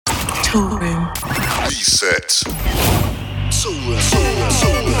Toolroom. Reset.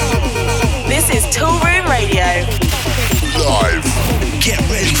 This is Toolroom Radio. Live. Get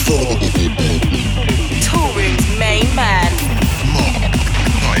ready for Toolroom's main man,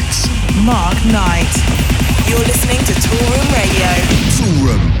 Mark Knight. You're listening to Toolroom Radio.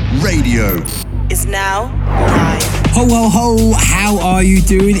 Toolroom Radio. Is now live. Ho, ho, ho, how are you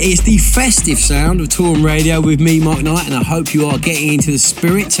doing? It's the festive sound of Toolroom Radio with me, Mark Knight, and I hope you are getting into the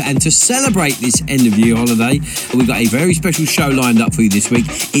spirit and to celebrate this end of year holiday. We've got a very special show lined up for you this week.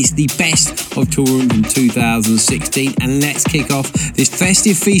 It's the best of Toolroom from 2016, and let's kick off this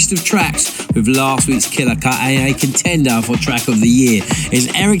festive feast of tracks with last week's killer cut and a contender for track of the year. It's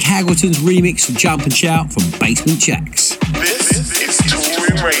Eric Haggleton's remix of Jump and Shout from Basement Jaxx. This is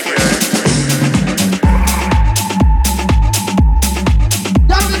Toolroom Radio.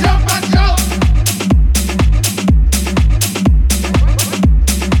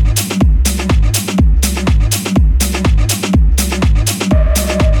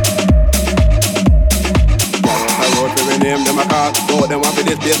 Them want for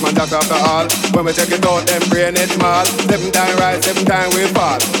this basement just after all. When we check it out, them brain it small. 7 times right, 7 times we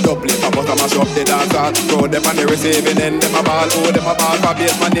fall. Double it, I must mash up the dance hall. Throw them on the receiving end, them a ball. Oh, them a ball for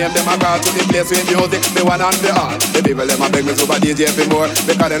basement name, them a call to the place with music. Me one and the all. The people them a beg me super DJ for more.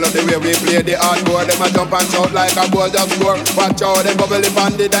 Because they love the way we play the hardcore. Them a jump and shout like a goal just score. Watch out, them bubble up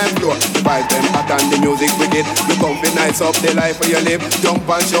on the dance floor. The vibes them hot and the music wicked. You come fi nice up the life where you live. Jump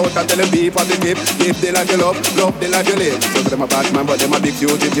and shout and tell them be positive. Live the life you love the life you live. So them a bad man, but them a big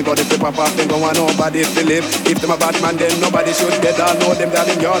fugitive. But if they pop off, then go on nobody to live. If them a bad man, then nobody should get on. Know them down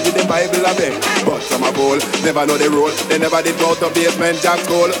in yard with the Bible a beg. But some a fool, never know the rule. They never did go to basement Jaxx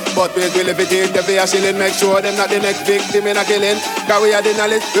school. But we will if it is the fair shilling. Make sure them not the next victim in a killing. Cause we are the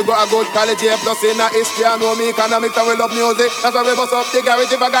knowledge, we got a good college here. Plus in a history and know me economics and we love music. That's why we bust up the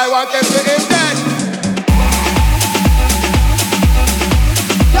garage if a guy wants to see him dead.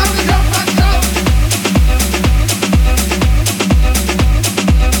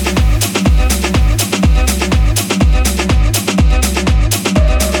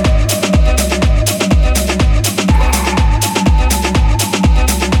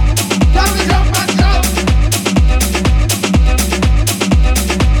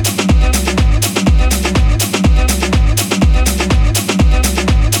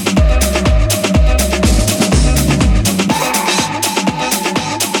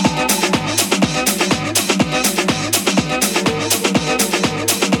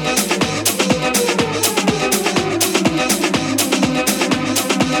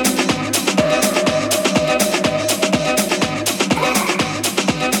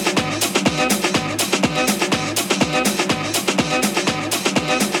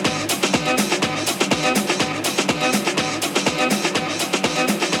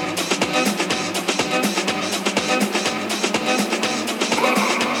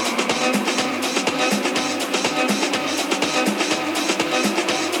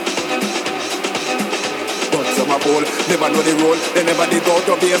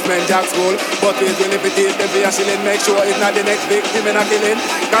 Jaxx school, but we will if it is the fair shilling. Make sure it's not the next victim in a killing.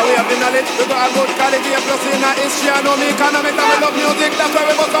 Cause we have the knowledge, we got a good college here. Plus in a history and know me economics and we love music. That's why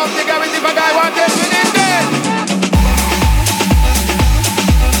we bust off the garage if a guy wants to win it dead.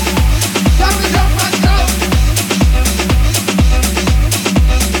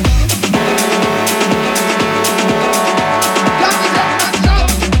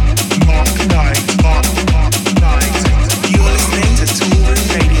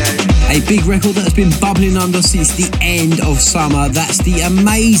 A big record that has been bubbling under since the end of summer. That's the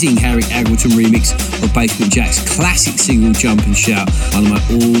amazing Eric Haggleton remix of Basement Jaxx' classic single Jump and Shout. One of my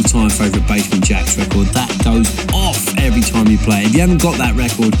all-time favourite Basement Jaxx record. That goes off every time you play it. If you haven't got that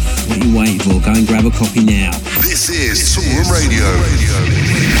record, what are you waiting for? Go and grab a copy now. This is Toolroom Radio.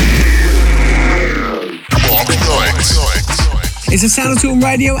 Mark Knight. It's the sound of Toolroom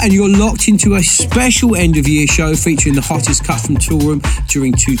Radio, and you're locked into a special end-of-year show featuring the hottest cuts from Toolroom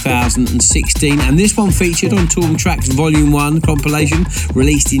during 2016. And this one featured on Toolroom Tracks Volume 1 compilation,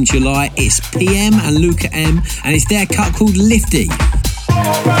 released in July. It's PM and Luca M, and it's their cut called Lifty.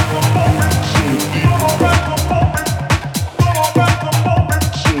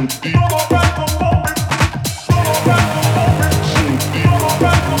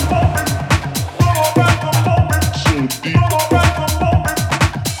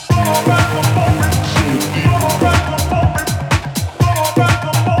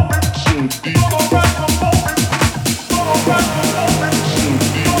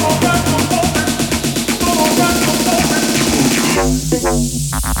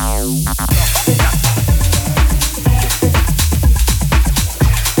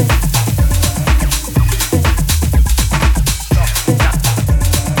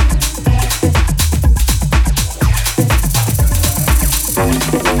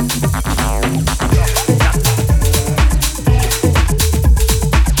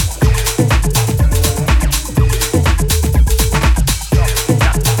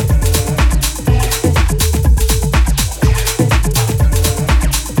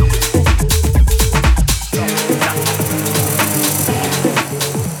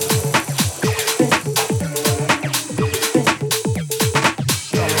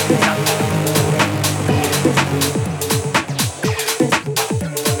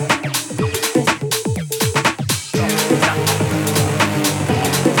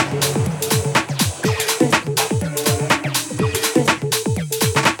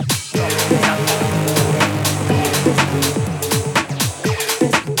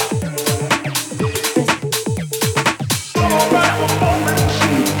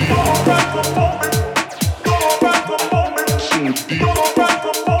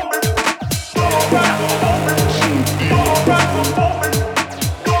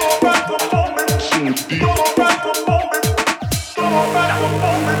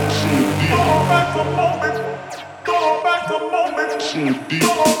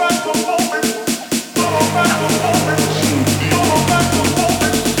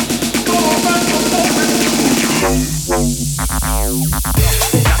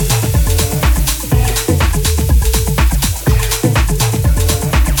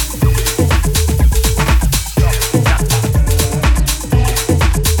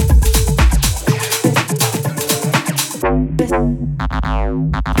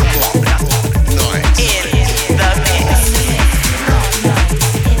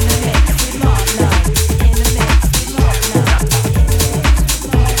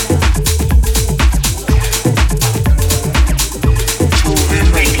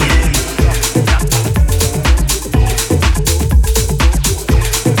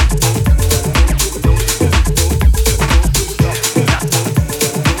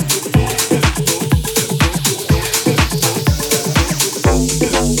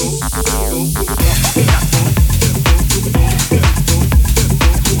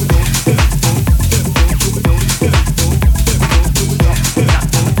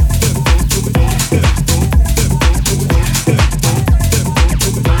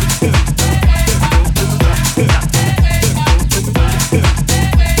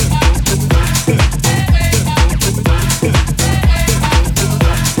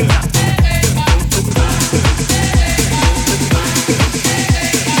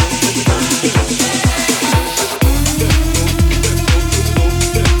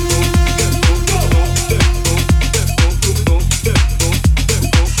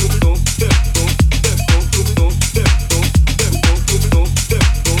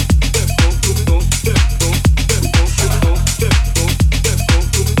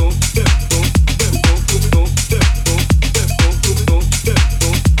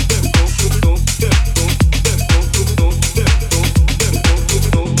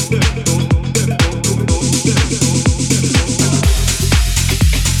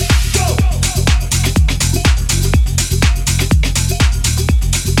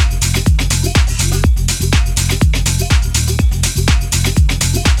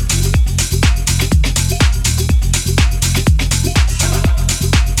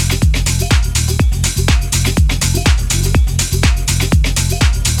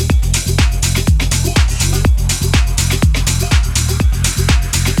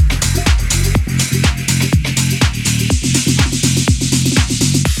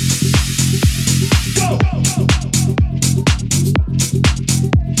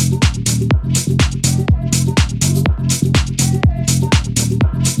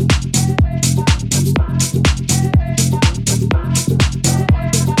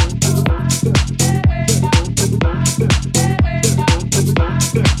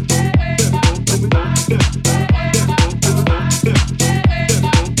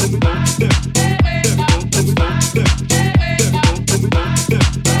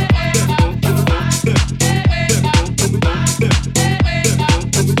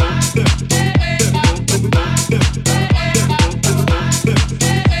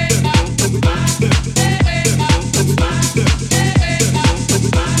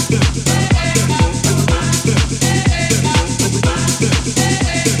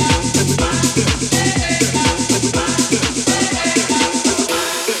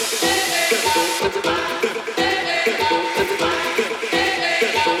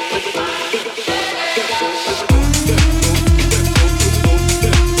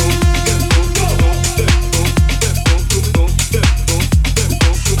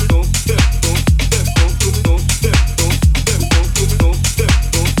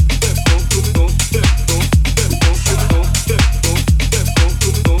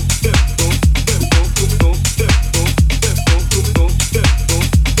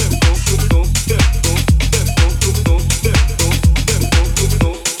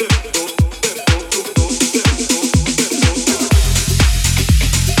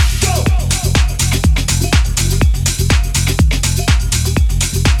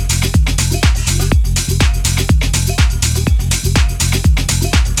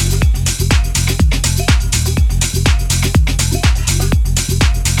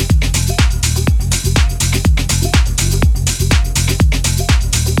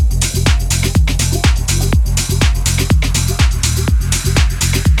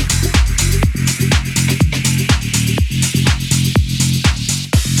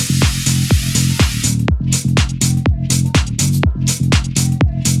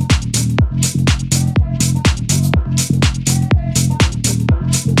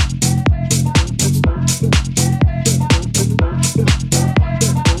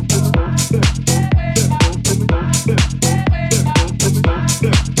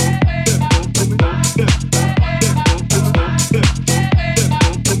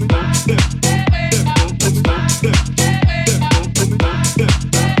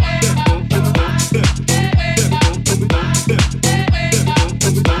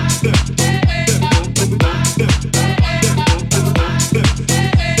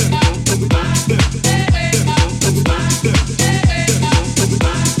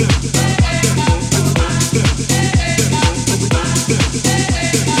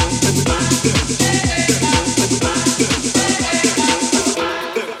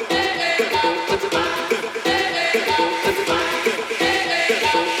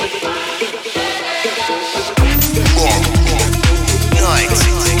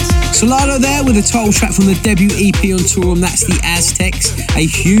 Solano there with a title track from the debut EP on Toolroom, that's the Aztecs. A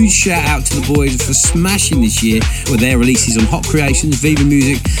huge shout out to the boys for smashing this year with their releases on Hot Creations, Viva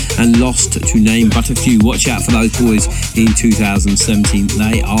Music and Lost, to name but a few. Watch out for those boys in 2017.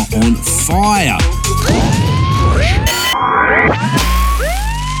 They are on fire.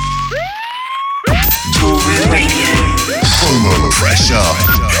 Toolroom Radio. Promo pressure.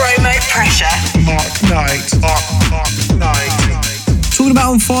 Promo pressure. Mark Knight. Mark Knight. Talking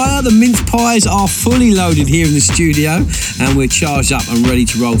about on fire, the mince pies are fully loaded here in the studio and we're charged up and ready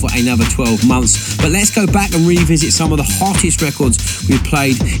to roll for another 12 months. But let's go back and revisit some of the hottest records we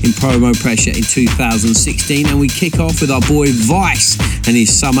played in Promo Pressure in 2016, and we kick off with our boy Vice and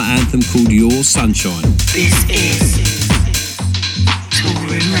his summer anthem called Your Sunshine. This is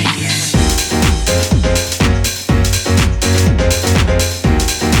Toolroom Radio.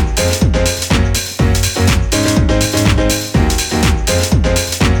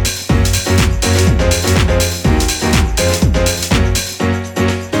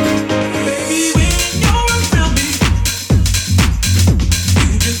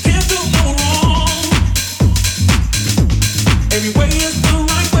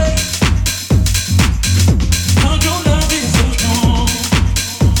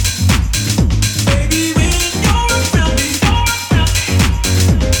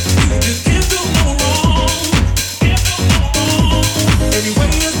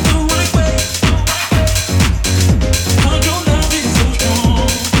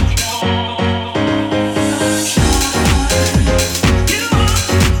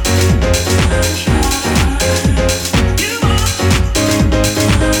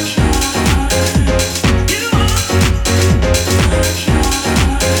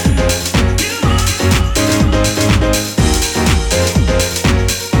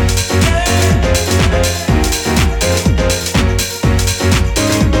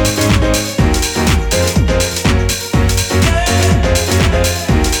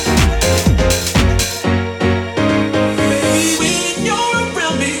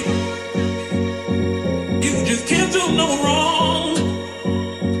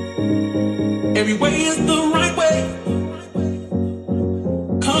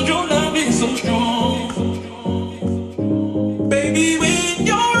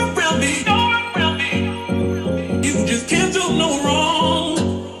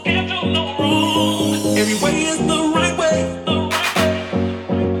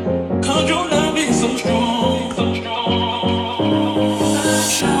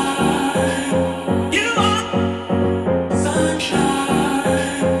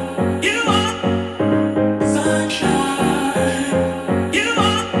 Sunshine.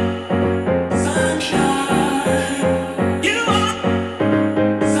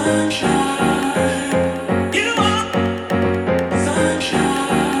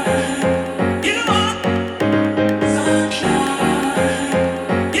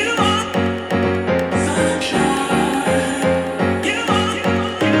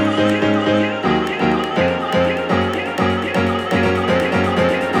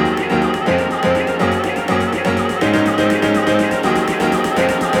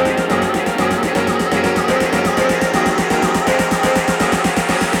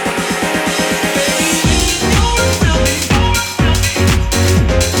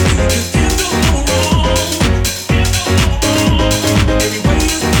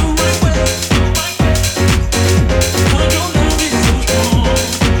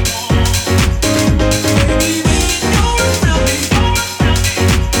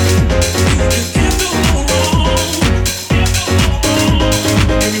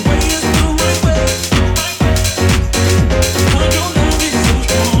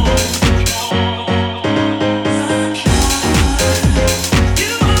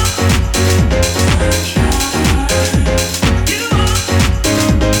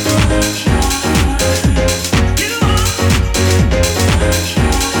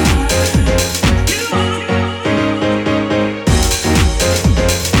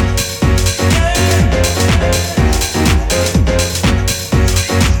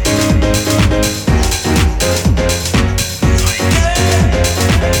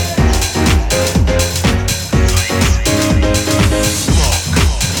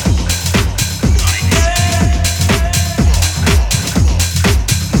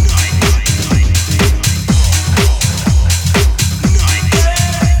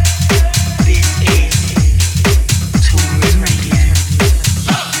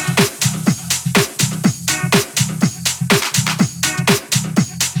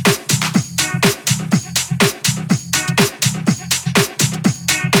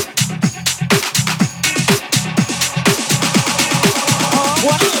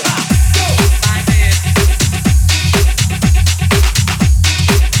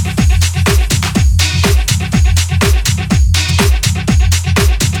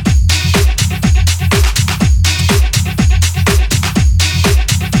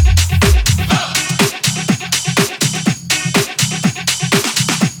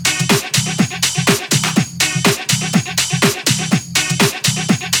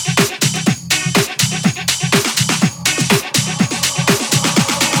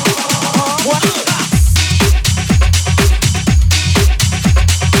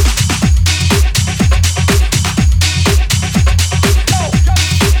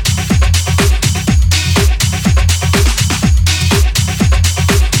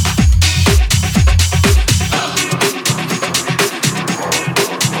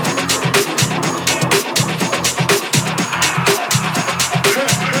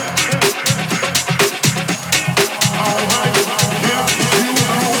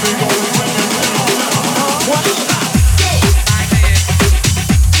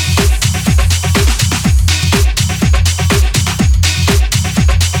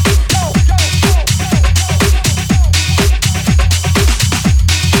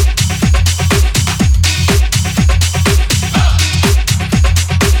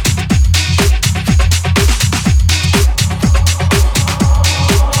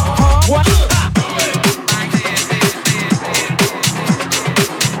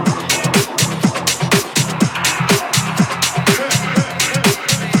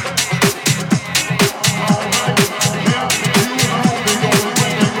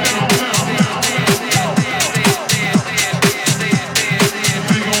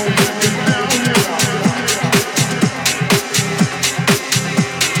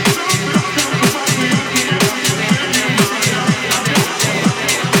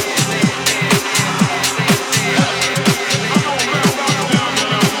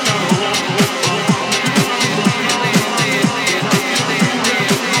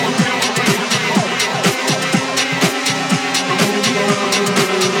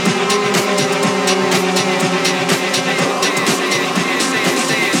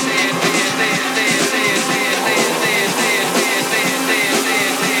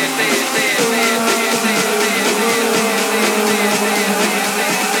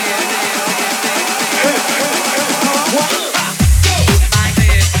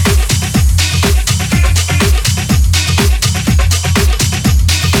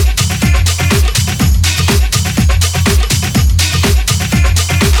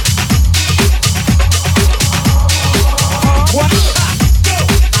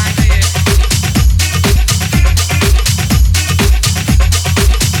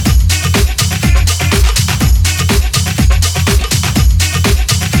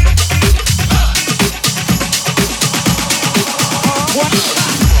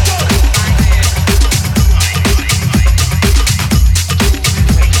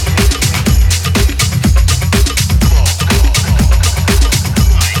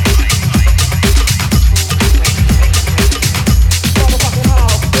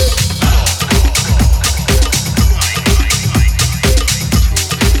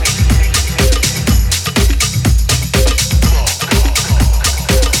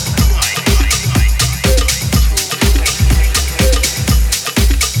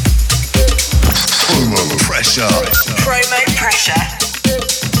 pressure. Promo pressure.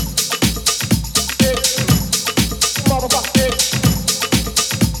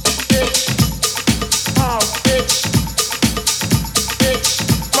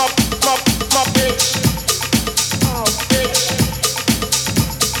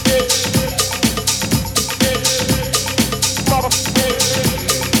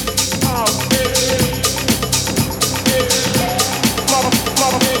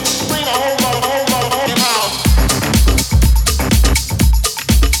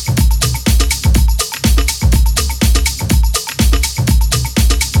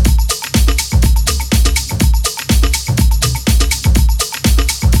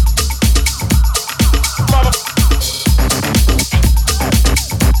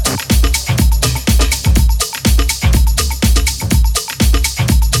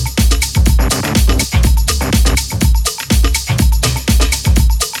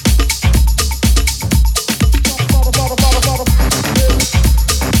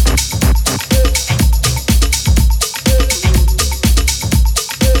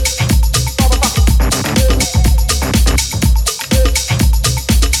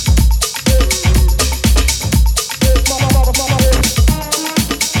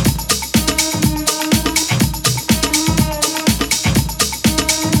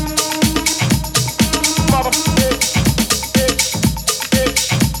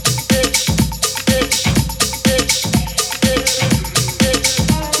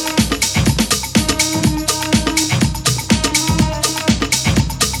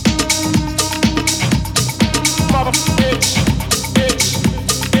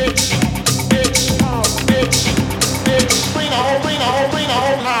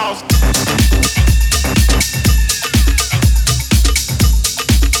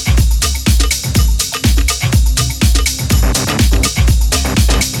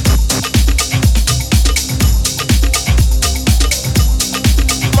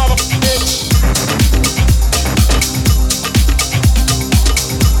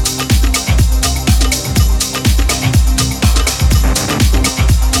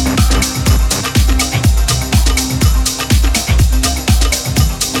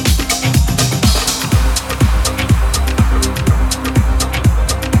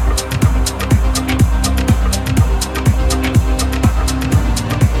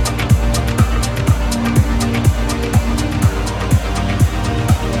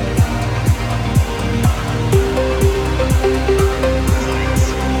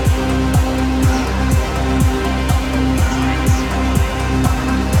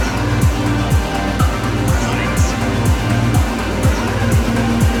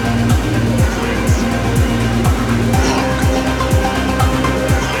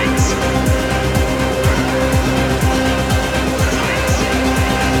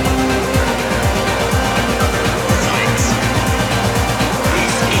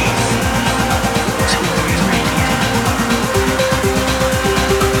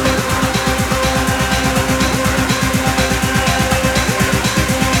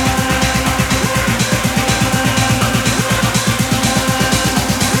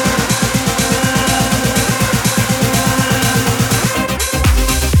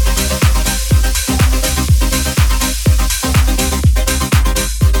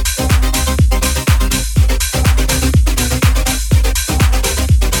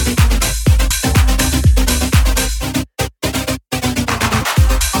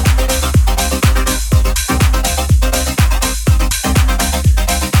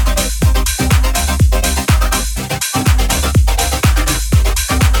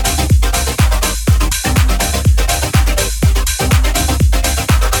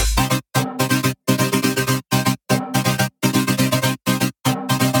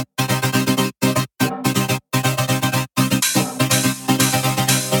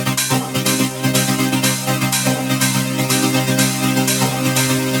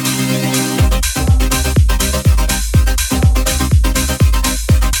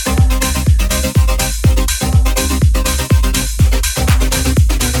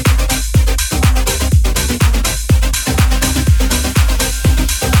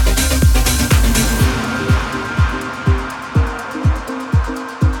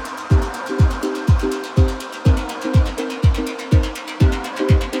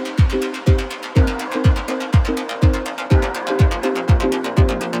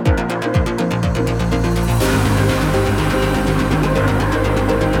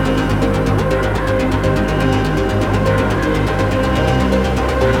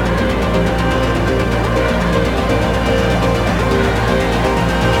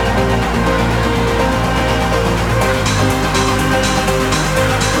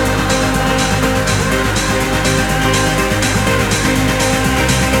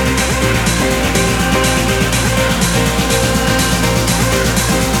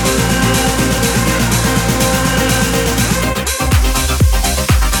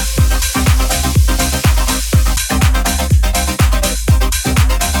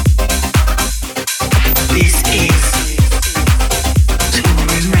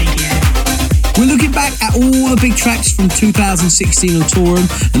 from 2016 on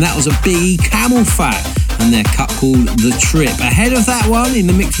Toolroom, and that was a Biggie Camel Fat and their cut called The Trip. Ahead of that one, in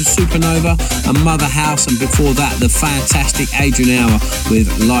the mix with Supernova and Mother House, and before that, the fantastic Adrian Hour with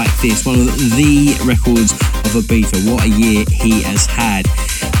Like This, one of the records of Ibiza. What a year he has had.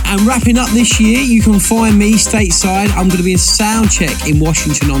 And wrapping up this year, you can find me stateside. I'm going to be in Soundcheck in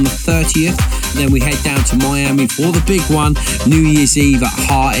Washington on the 30th. Then we head down to Miami for the big one, New Year's Eve at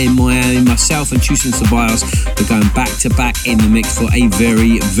Heart in Miami. Myself and Tucson Ceballos, we're going back to back in the mix for a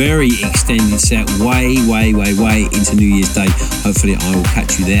very, very extended set, way into New Year's Day. Hopefully I will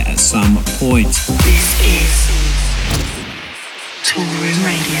catch you there at some point. This is Toolroom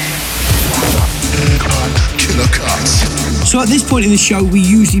Radio. Killer Cuts. So at this point in the show, we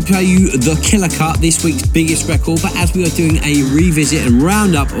usually play you the Killer Cut, this week's biggest record, but as we are doing a revisit and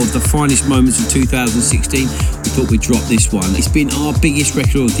roundup of the finest moments of 2016, we thought we'd drop this one. It's been our biggest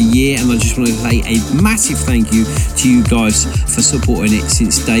record of the year, and I just want to say a massive thank you to you guys for supporting it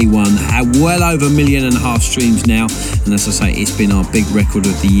since day one. Well over 1.5 million streams now, and as I say, it's been our big record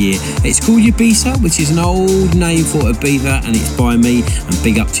of the year. It's called Ibiza, which is an old name for Ibiza, and it's by me, and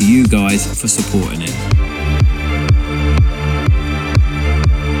big up to you guys for supporting it.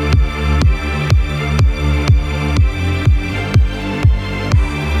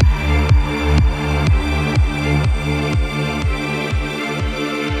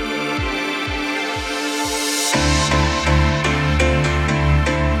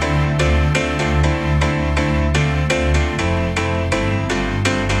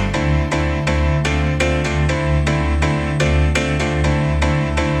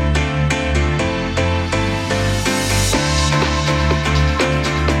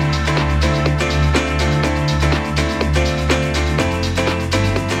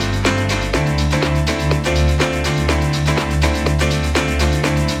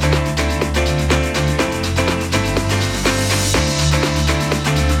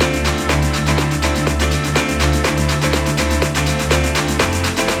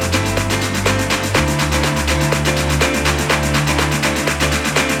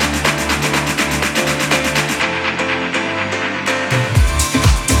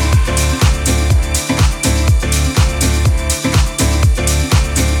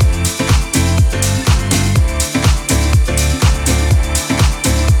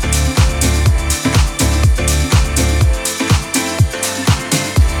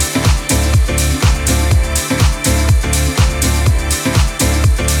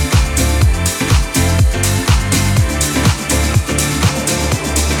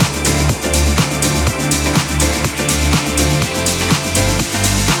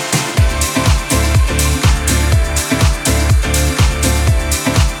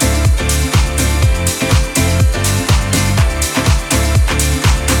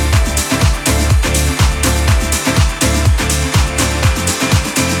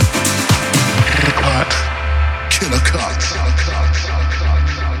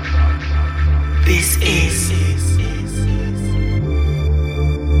 This is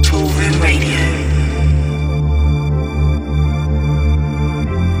Toolroom Radio.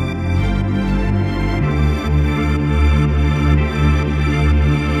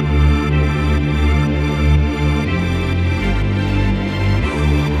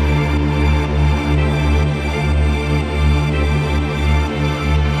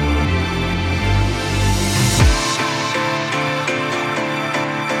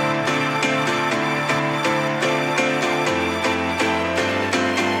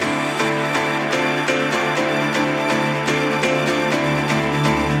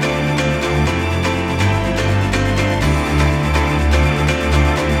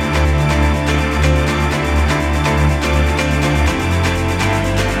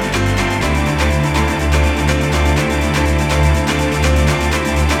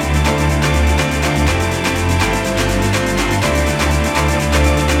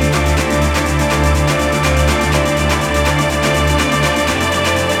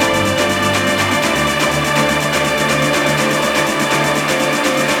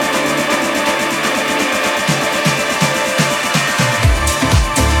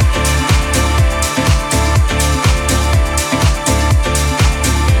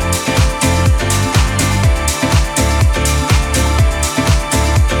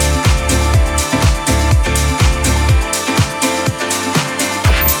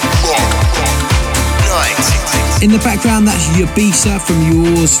 In the background, that's Ibiza from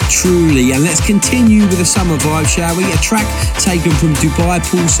yours truly. And let's continue with a summer vibe, shall we? A track taken from Dubai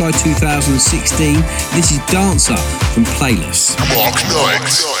Poolside 2016. This is Dancer from Playlist. Mark Knight.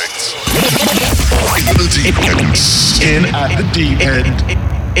 In the deep end. In at the deep end.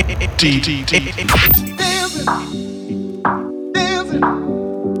 Deep.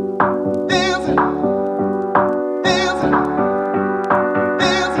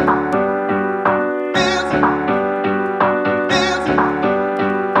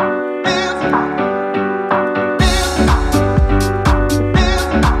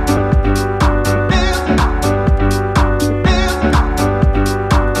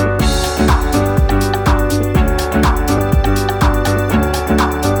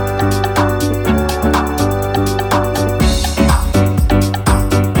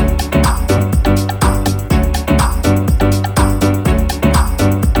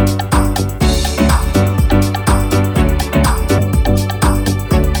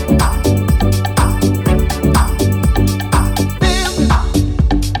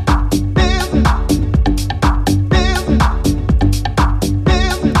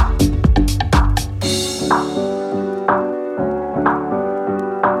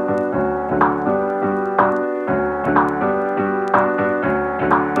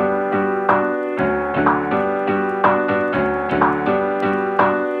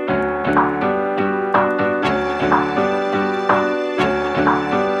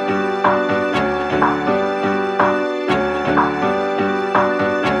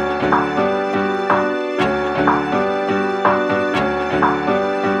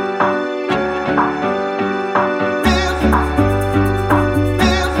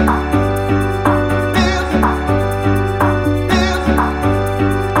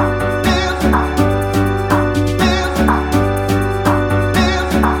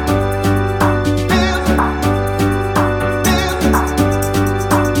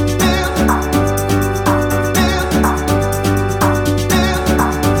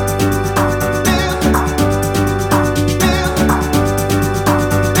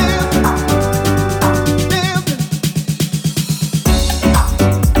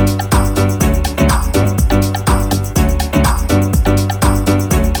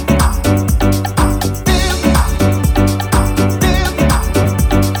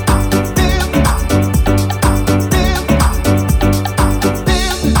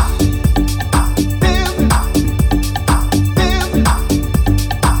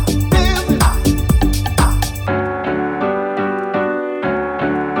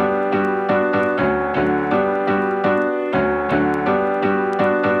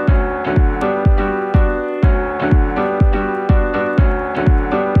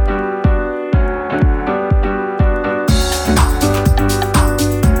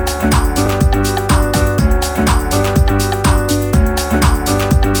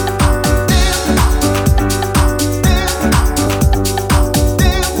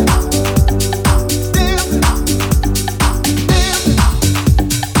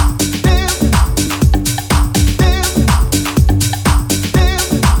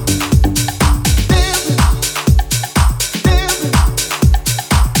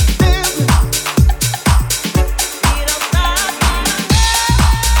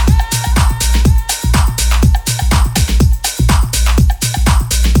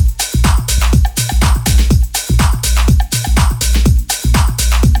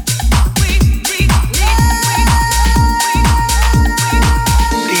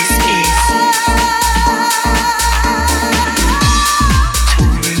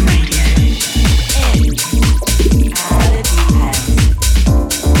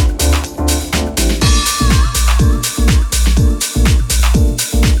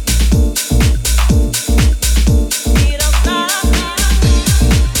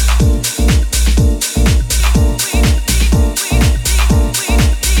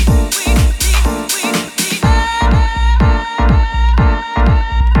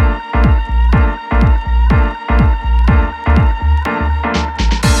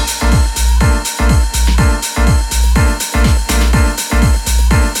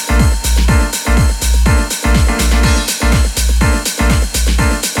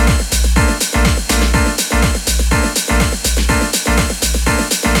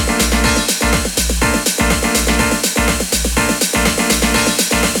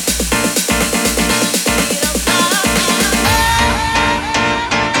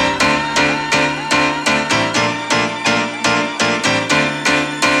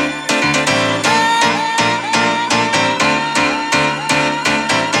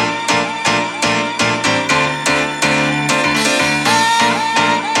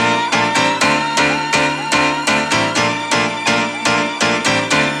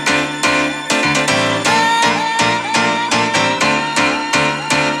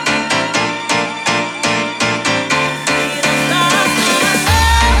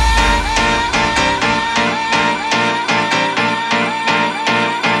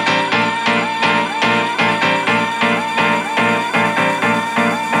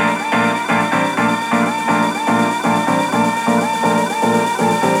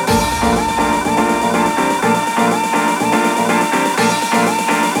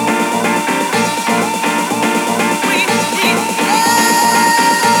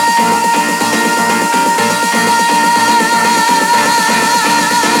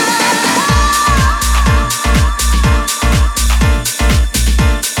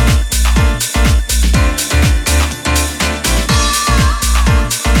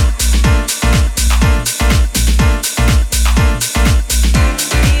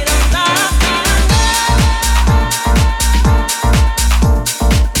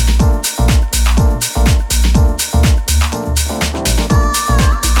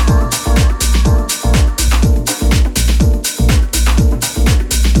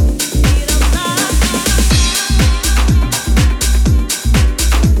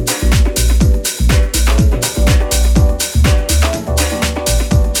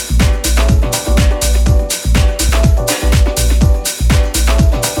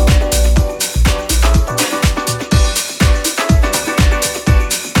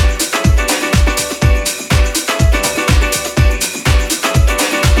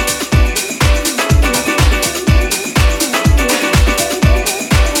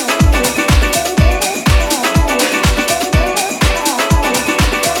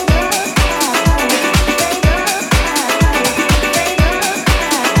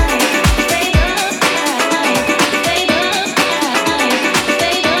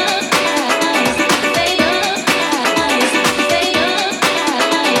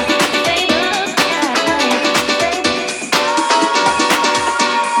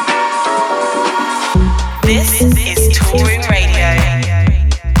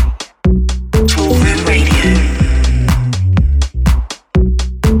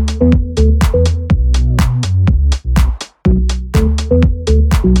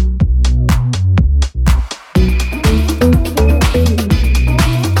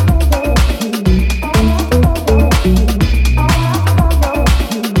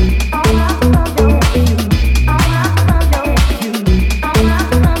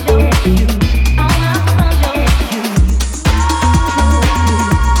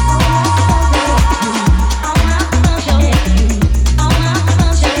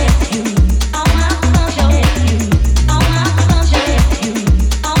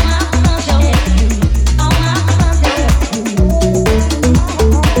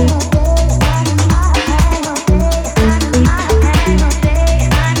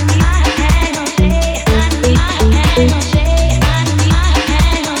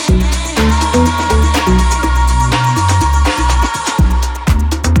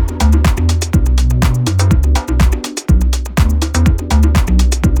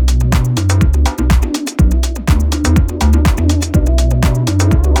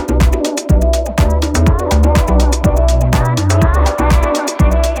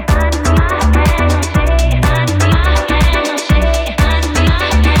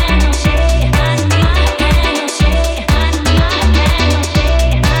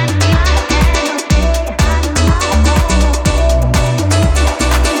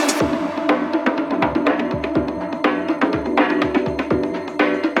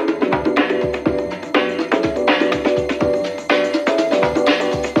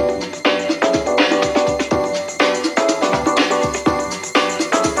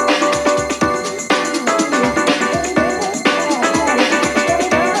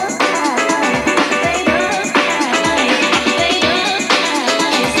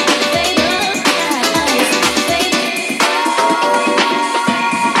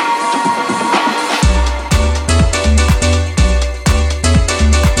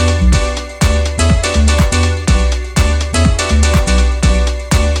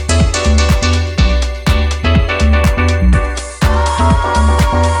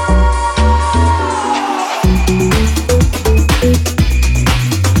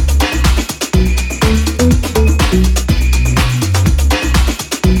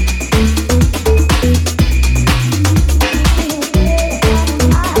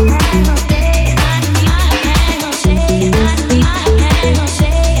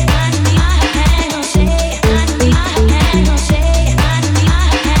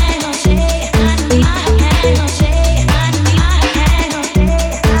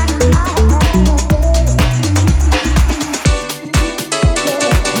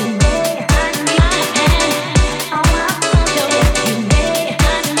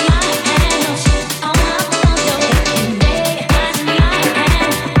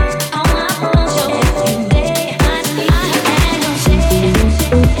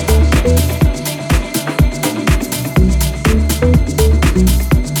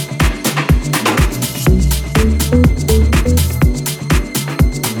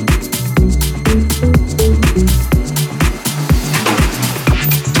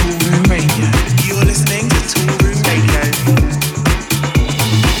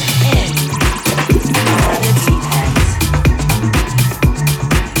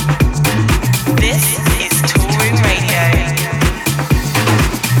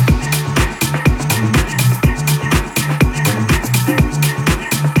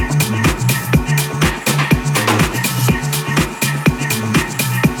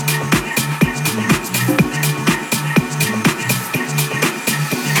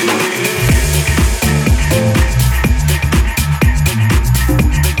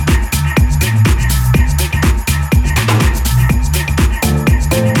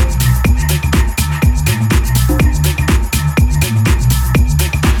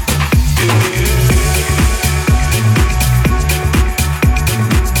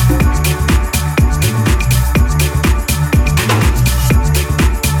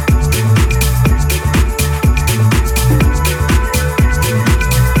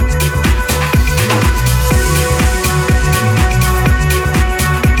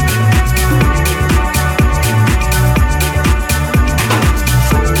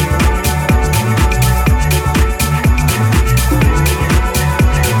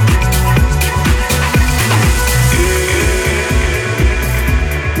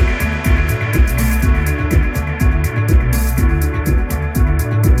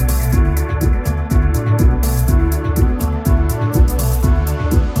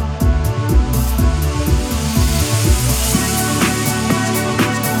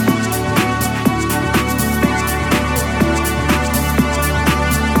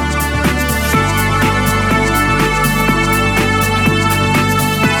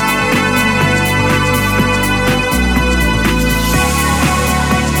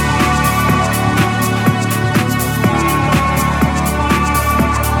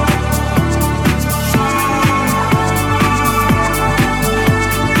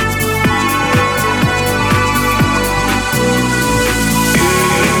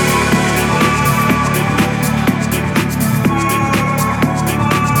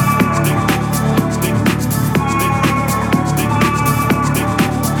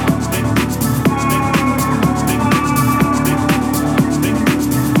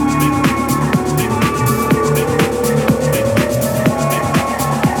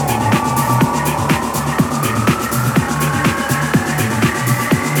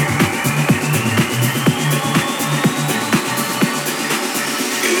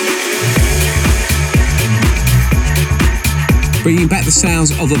 bringing back the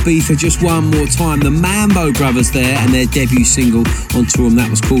sounds of Ibiza just one more time. The Mambo Brothers there and their debut single on Toolroom, that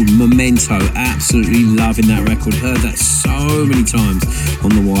was called Memento. Absolutely loving that record. Heard that so many times on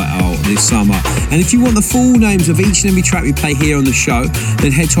the White Owl this summer. And if you want the full names of each and every track we play here on the show,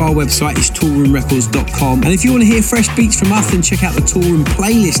 then head to our website, it's toolroomrecords.com. And if you want to hear fresh beats from us, then check out the Toolroom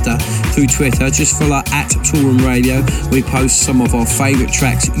playlister through Twitter. Just follow at Toolroom Radio. We post some of our favourite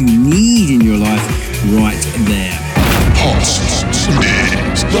tracks you need in your life right there. Hot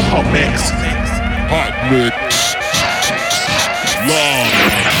mix. The hot mix. Hot mix.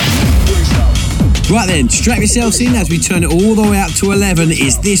 Right then, strap yourselves in as we turn it all the way up to 11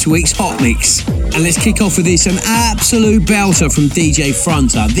 is this week's Hot Mix. And let's kick off with this, an absolute belter from DJ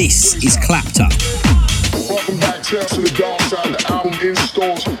Fronter. This is Clapped Up. Welcome back, Tales to the Dark Side. The album in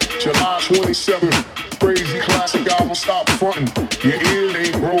stores, July 27th. Crazy classic album, stop frontin'. Your ear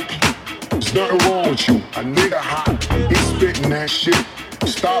ain't broke. There's nothing wrong with you. A nigga hot, he's spitting that shit.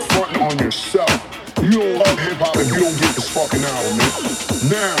 Stop frontin' on yourself. You don't love hip-hop if you don't get this fucking album, man.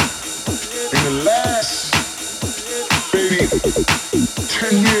 Now, in the last, maybe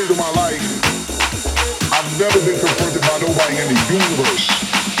 10 years of my life, I've never been confronted by nobody in the universe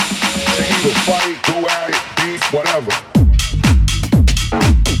to either fight, go at it, beef, whatever.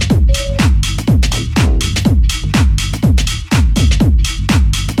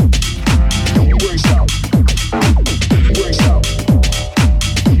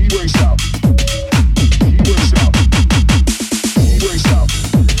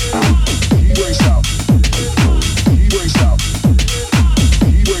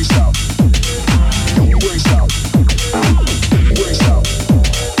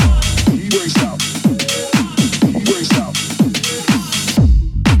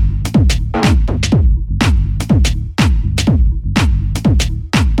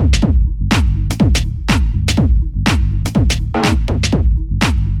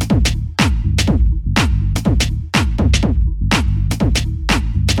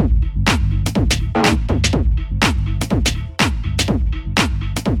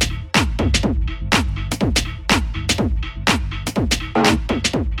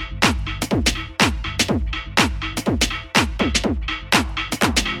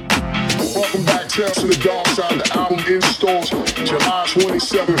 Tales to the Dark Side, the album in stores, July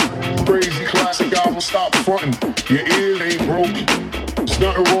 27th. Crazy classic album, stop frontin'. Your ear ain't broke. There's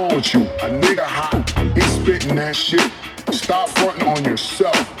nothing wrong with you. A nigga hot, he's spitting that shit. Stop frontin' on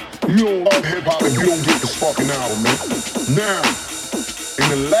yourself. You don't love hip-hop if you don't get this fucking album, man. Now, in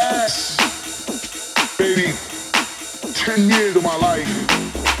the last, maybe 10 years of my life,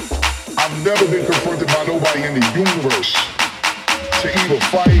 I've never been confronted by nobody in the universe to either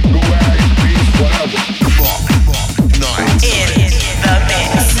fight, go at it, beef, whatever. Rock night. In the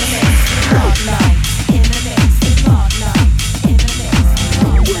mix. Rock night. In the mix. Rock night. In the mix.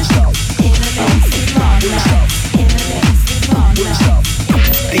 Waist out. In the mix. Rock night. In the mix. Rock Waist night. out.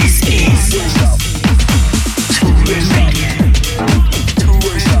 This is Waist out. Toolroom Radio.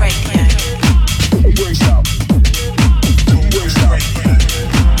 Toolroom Radio. Waist out. Waist out.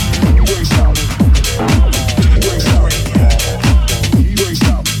 Waist out. Waist out. Waist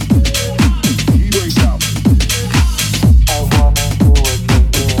out. Waist out. I wanna do what they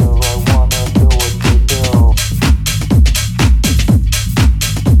do. I wanna do what they do.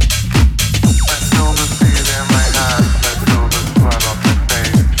 I feel the beat in my hands. I feel the sweat on my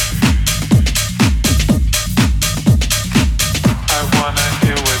face. I wanna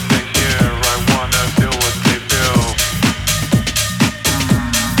hear what they hear. I wanna feel what they feel. I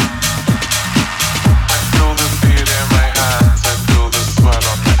feel the beat in my hands. I feel the sweat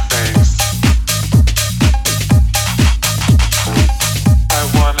on my face. I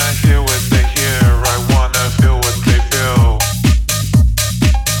wanna hear what they hear. I wanna feel what they feel.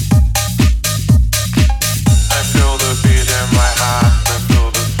 I feel the beat in my hands. I feel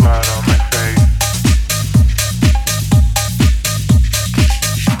the sweat on my face.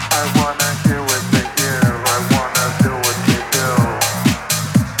 I wanna hear what they hear. I wanna feel what they feel. I wanna do what they do. I wanna do what they do.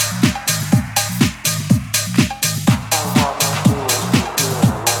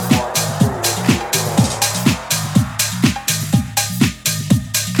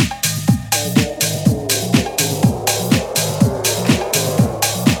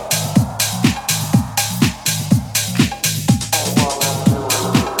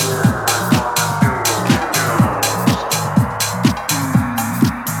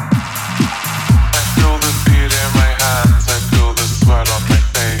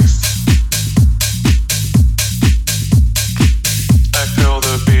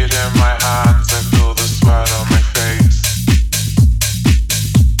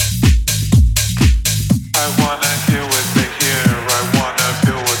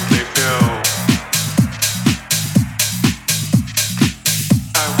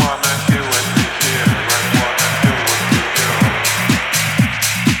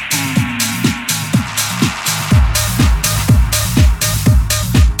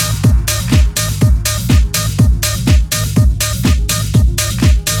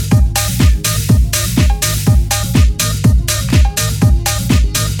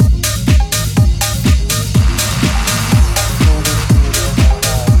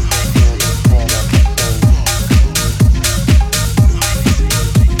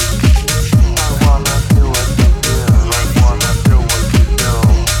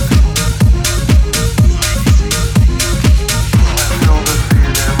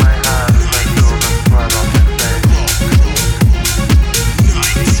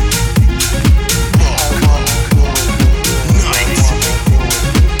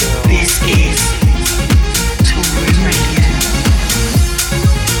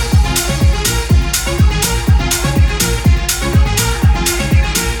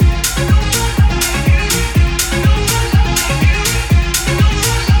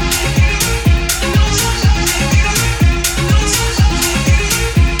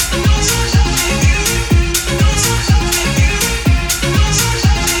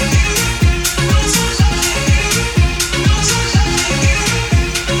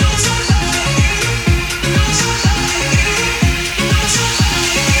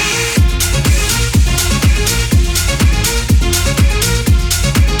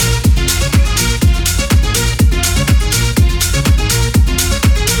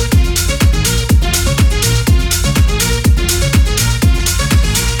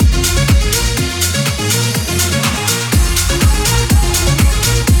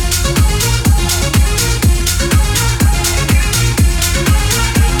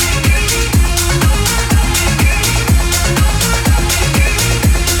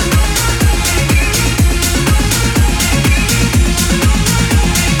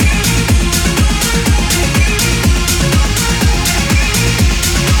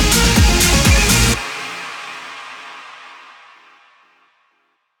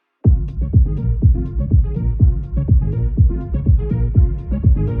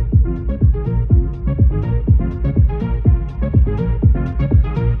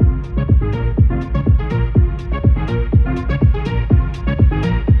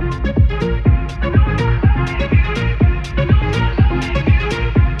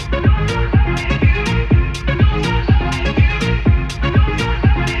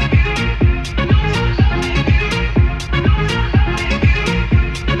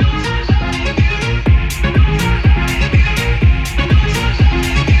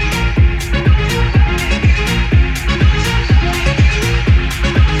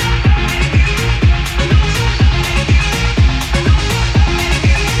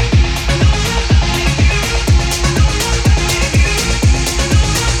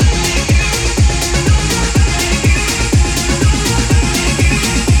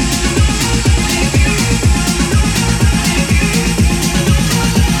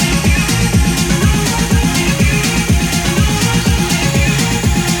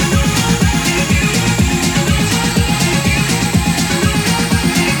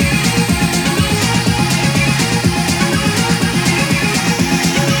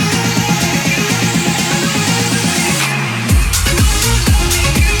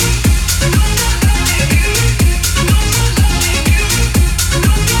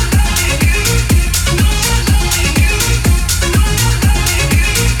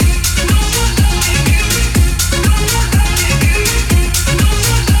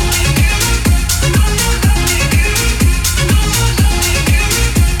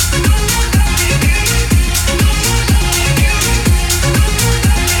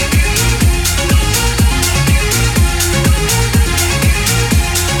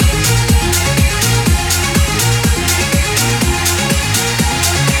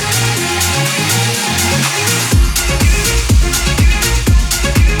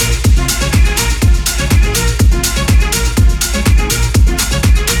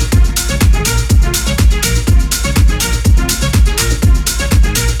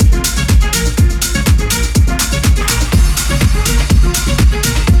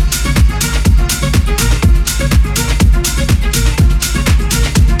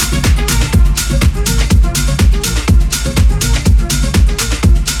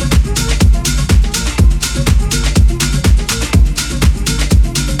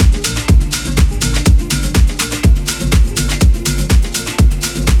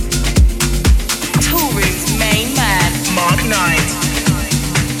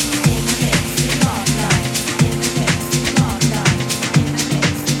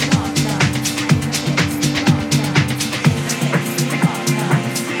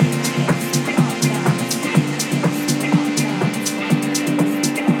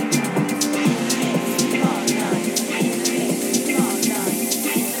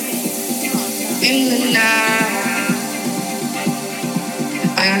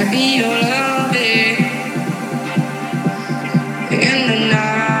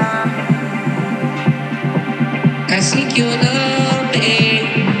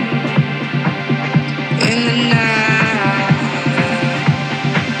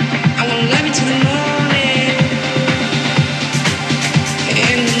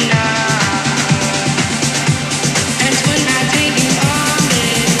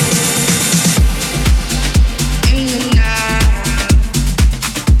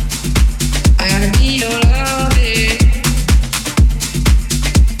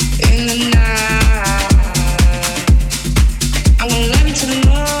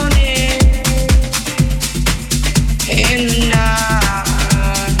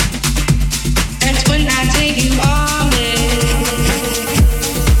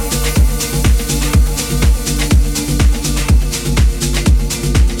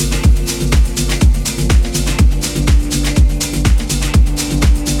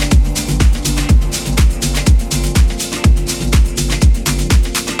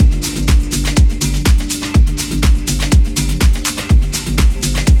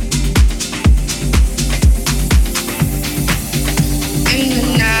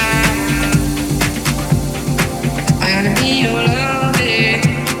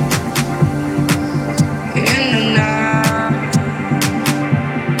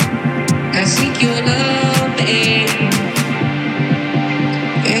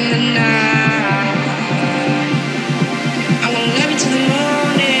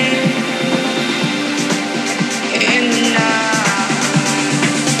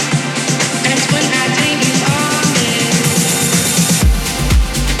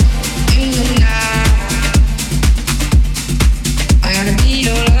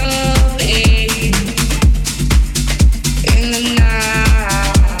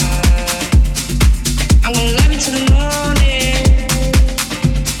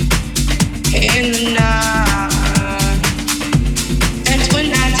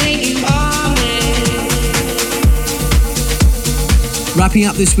 Wrapping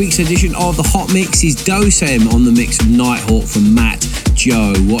up this week's edition of the Hot Mix is Dosem on the mix of Nighthawk from Matt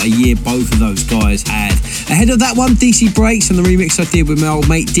Joe. What a year both of those guys had. Ahead of that one, DC Breaks and the remix I did with my old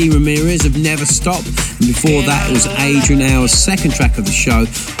mate D Ramirez of Never Stop. And before that, it was Adrian Hour's second track of the show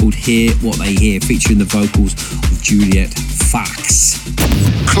called Hear What They Hear, featuring the vocals of Juliet Fox.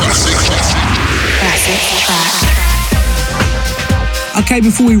 Classic track. Okay,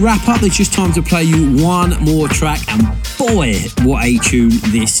 before we wrap up, it's just time to play you one more track, and boy, what a tune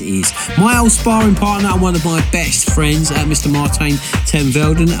this is. My old sparring partner and one of my best friends, Mr. Martin ten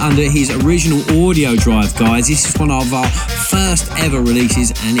Velden, under his original audio drive, guys. This is one of our first ever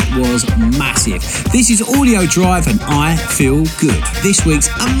releases, and it was massive. This is Audio Drive, and I Feel Good. This week's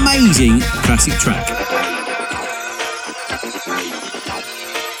amazing classic track.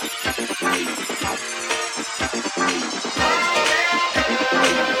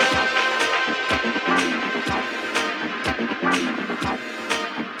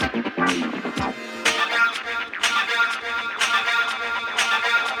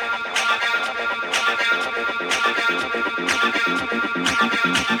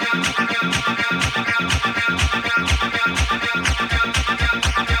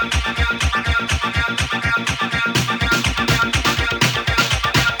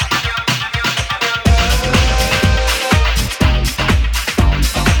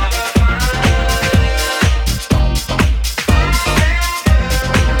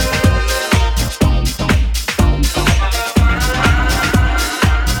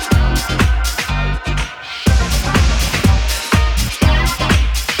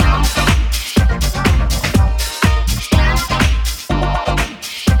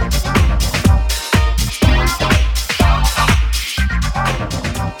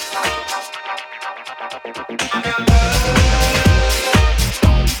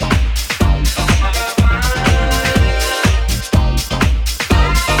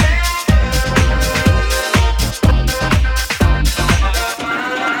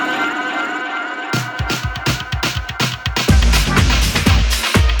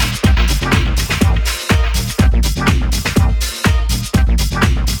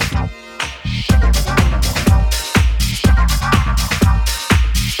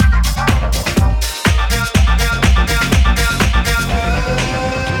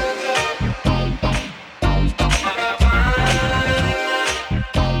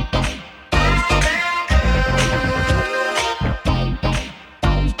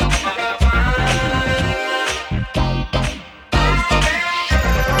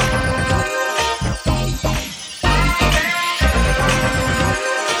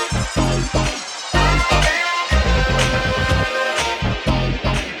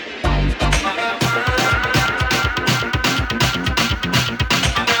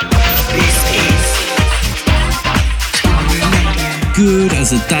 good as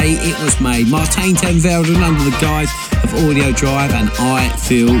the day it was made. Martijn ten Velden under the guise of Audio Drive and I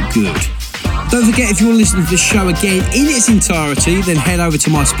Feel Good. Don't forget, if you want to listen to the show again in its entirety, then head over to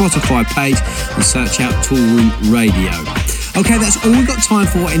my Spotify page and search out Toolroom Radio. Okay, that's all we've got time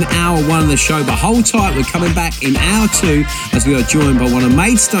for in hour one of the show, but hold tight, we're coming back in hour two as we are joined by one of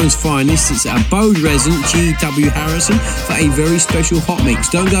Maidstone's finest. It's Abode resident G.W. Harrison for a very special hot mix.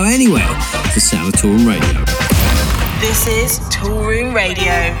 Don't go anywhere. It's the sound of Toolroom Radio. This is Toolroom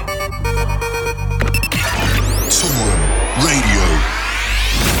Radio.